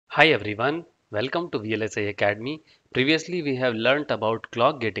Hi everyone, welcome to VLSI Academy. Previously we have learnt about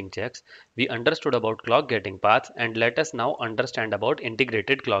clock gating checks, we understood about clock gating paths, and let us now understand about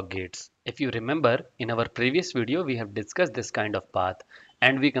integrated clock gates. If you remember, in our previous video we have discussed this kind of path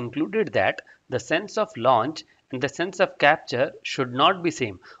and we concluded that the sense of launch and the sense of capture should not be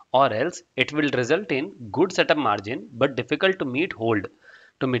same, or else it will result in good setup margin but difficult to meet hold.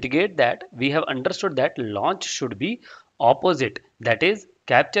 To mitigate that, we have understood that launch should be opposite. That is,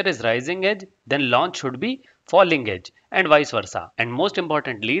 capture is rising edge, then launch should be falling edge, and vice versa. And most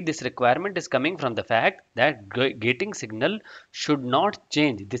importantly, this requirement is coming from the fact that gating signal should not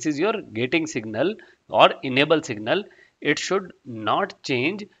change. This is your gating signal or enable signal. It should not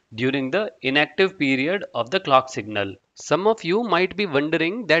change during the inactive period of the clock signal. Some of you might be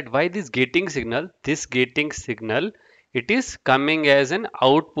wondering that why this gating signal, it is coming as an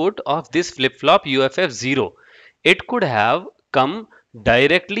output of this flip-flop UFF0. It could have come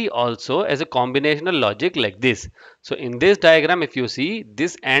directly also as a combinational logic like this. So in this diagram, if you see,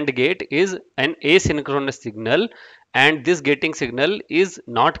 this AND gate is an asynchronous signal and this gating signal is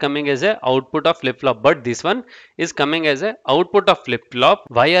not coming as a output of flip-flop, but this one is coming as a output of flip-flop.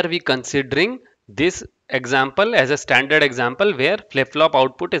 Why are we considering this example as a standard example where flip-flop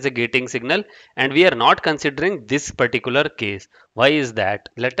output is a gating signal and we are not considering this particular case? Why is that?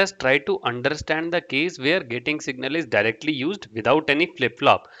 Let us try to understand the case where gating signal is directly used without any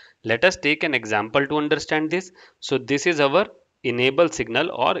flip-flop. Let us take an example to understand this. So this is our enable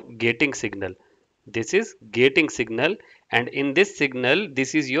signal or gating signal. This is gating signal, and in this signal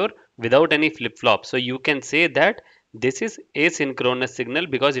this is your without any flip-flop. So you can say that this is asynchronous signal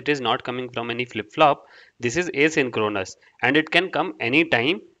because it is not coming from any flip-flop. This is asynchronous and it can come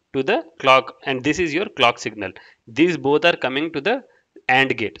anytime to the clock, and this is your clock signal. These both are coming to the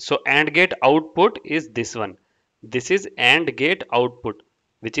AND gate. So AND gate output is this one. This is AND gate output,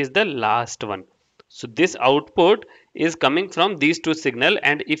 which is the last one. So this output is coming from these two signal,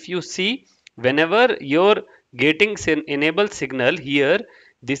 and if you see, whenever your gating enable signal here,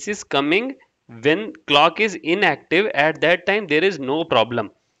 this is coming when clock is inactive. At that time there is no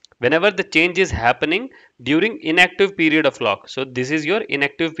problem. Whenever the change is happening during inactive period of clock, so this is your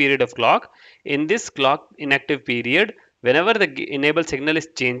inactive period of clock. In this clock inactive period, whenever the enable signal is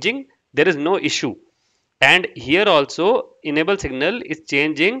changing, there is no issue. And here also enable signal is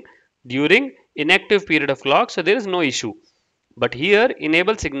changing during inactive period of clock, so there is no issue. But here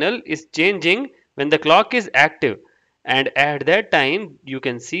enable signal is changing when the clock is active, and at that time you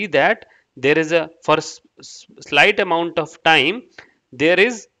can see that there is a for slight amount of time there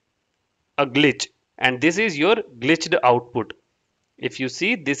is a glitch, and this is your glitched output. If you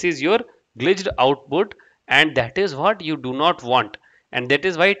see, this is your glitched output, and that is what you do not want, and that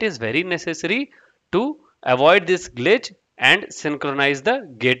is why it is very necessary to avoid this glitch and synchronize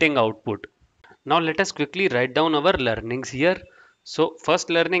the gating output. Now let us quickly write down our learnings here. So first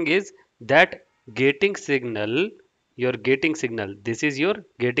learning is that gating signal, your gating signal, this is your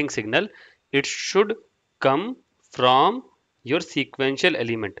gating signal, it should come from your sequential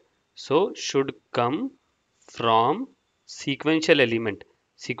element. So should come from sequential element.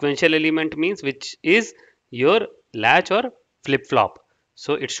 Sequential element means which is your latch or flip-flop.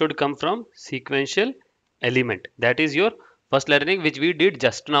 So it should come from sequential element. That is your first learning, which we did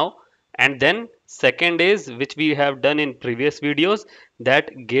just now. And then second is, which we have done in previous videos, that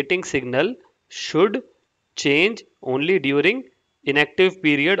gating signal should change only during inactive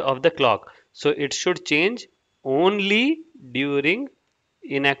period of the clock. So it should change only during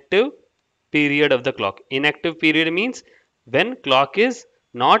inactive period of the clock. Inactive period means when clock is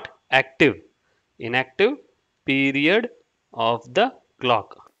not active. Inactive period of the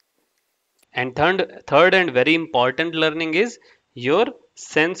clock. And third and very important learning is your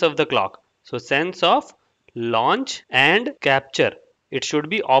sense of the clock. So sense of launch and capture, it should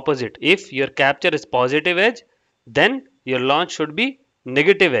be opposite. If your capture is positive edge, then your launch should be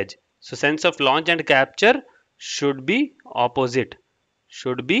negative edge. So sense of launch and capture should be opposite.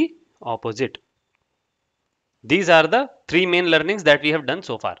 Should be opposite. These are the three main learnings that we have done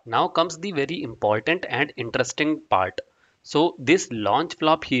so far. Now comes the very important and interesting part. So this launch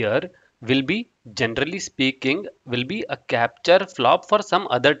flop here will be, generally speaking, will be a capture flop for some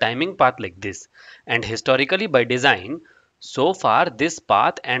other timing path like this. And historically by design, so far this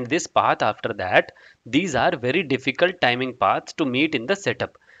path and this path after that, these are very difficult timing paths to meet in the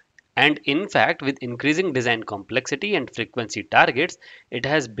setup. And in fact, with increasing design complexity and frequency targets, it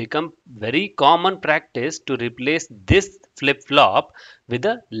has become very common practice to replace this flip-flop with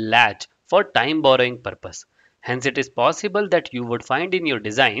a latch for time borrowing purpose. Hence, it is possible that you would find in your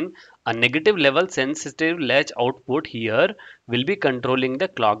design a negative level sensitive latch output here will be controlling the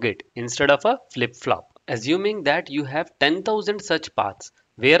clock gate instead of a flip-flop. Assuming that you have 10,000 such paths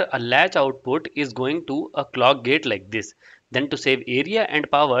where a latch output is going to a clock gate like this, then to save area and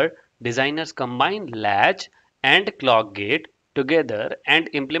power, designers combine latch and clock gate together and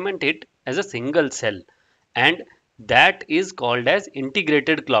implement it as a single cell, and that is called as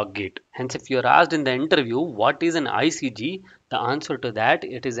integrated clock gate. Hence, if you are asked in the interview what is an ICG, the answer to that,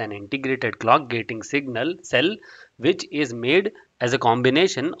 it is an integrated clock gating signal cell which is made as a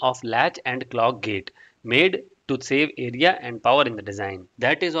combination of latch and clock gate, made to save area and power in the design.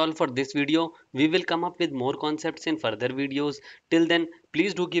 That is all for this video. We will come up with more concepts in further videos. Till then,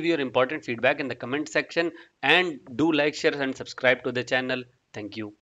 please do give your important feedback in the comment section and do like, share and subscribe to the channel. Thank you.